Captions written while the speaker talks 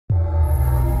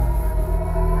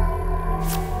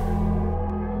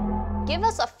give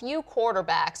us a few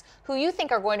quarterbacks who you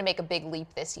think are going to make a big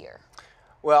leap this year.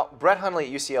 Well, Brett Hundley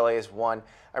at UCLA is one.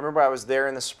 I remember I was there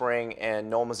in the spring, and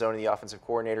Noel Mazzoni, the offensive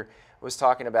coordinator, was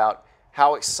talking about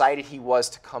how excited he was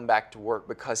to come back to work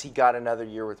because he got another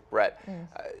year with Brett.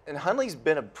 And Hundley's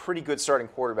been a pretty good starting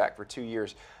quarterback for 2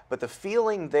 years, but the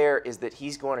feeling there is that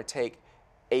he's going to take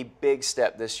a big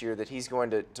step this year, that he's going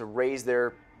to raise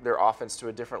their offense to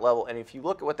a different level. And if you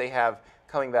look at what they have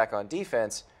coming back on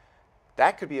defense,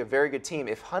 that could be a very good team.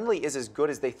 If Hundley is as good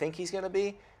as they think he's going to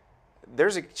be,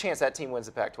 there's a chance that team wins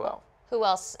the Pac-12. Who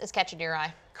else is catching your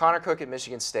eye? Connor Cook at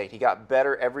Michigan State. He got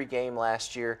better every game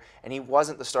last year, and he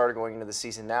wasn't the starter going into the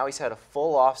season. Now he's had a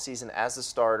full offseason as the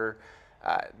starter.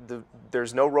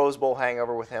 There's no Rose Bowl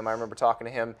hangover with him. I remember talking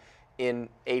to him in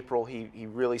April. He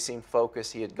really seemed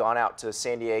focused. He had gone out to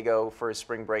San Diego for his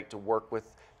spring break to work with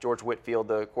George Whitfield,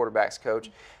 the quarterback's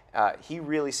coach. He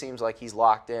really seems like he's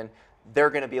locked in.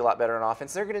 They're going to be a lot better on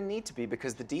offense. They're going to need to be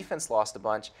because the defense lost a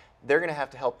bunch. They're going to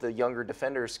have to help the younger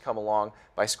defenders come along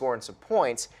by scoring some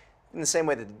points in the same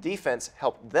way that the defense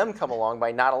helped them come along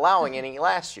by not allowing any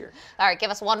last year. All right,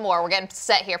 give us one more. We're getting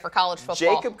set here for college football.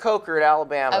 Jacob Coker at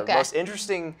Alabama. Okay. The most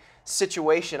interesting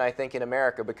situation, I think, in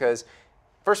America because,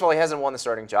 first of all, he hasn't won the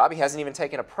starting job. He hasn't even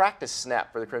taken a practice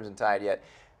snap for the Crimson Tide yet.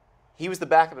 He was the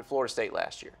backup at Florida State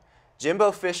last year.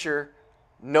 Jimbo Fisher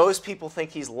knows people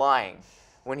think he's lying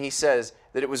when he says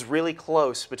that it was really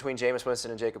close between Jameis Winston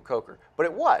and Jacob Coker. But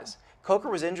it was. Coker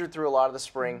was injured through a lot of the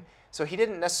spring, so he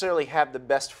didn't necessarily have the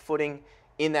best footing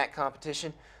in that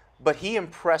competition, but he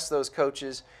impressed those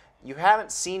coaches. You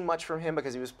haven't seen much from him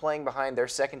because he was playing behind their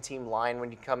second-team line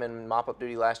when he come in mop-up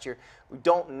duty last year. We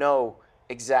don't know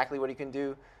exactly what he can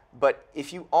do, but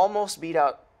if you almost beat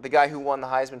out the guy who won the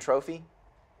Heisman Trophy,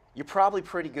 you're probably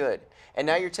pretty good. And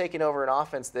now you're taking over an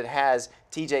offense that has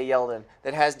T.J. Yeldon,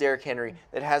 that has Derrick Henry,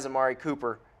 that has Amari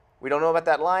Cooper. We don't know about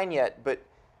that line yet, but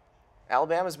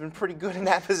Alabama's been pretty good in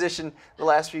that position the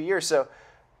last few years. So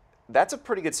that's a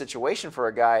pretty good situation for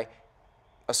a guy,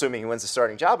 assuming he wins the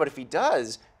starting job. But if he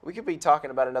does, we could be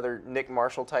talking about another Nick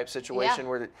Marshall type situation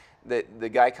where the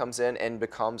guy comes in and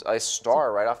becomes a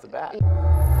star right off the bat.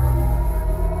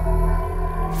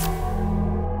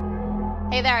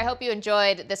 Hey there, I hope you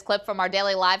enjoyed this clip from our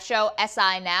daily live show,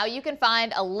 SI Now. You can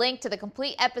find a link to the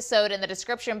complete episode in the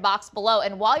description box below.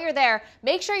 And while you're there,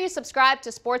 make sure you subscribe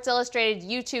to Sports Illustrated's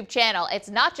YouTube channel. It's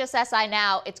not just SI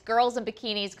Now, it's Girls in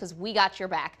Bikinis because we got your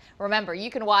back. Remember, you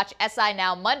can watch SI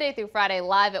Now Monday through Friday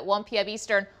live at 1 p.m.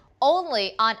 Eastern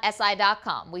only on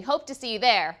SI.com. We hope to see you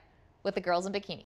there with the Girls in Bikinis.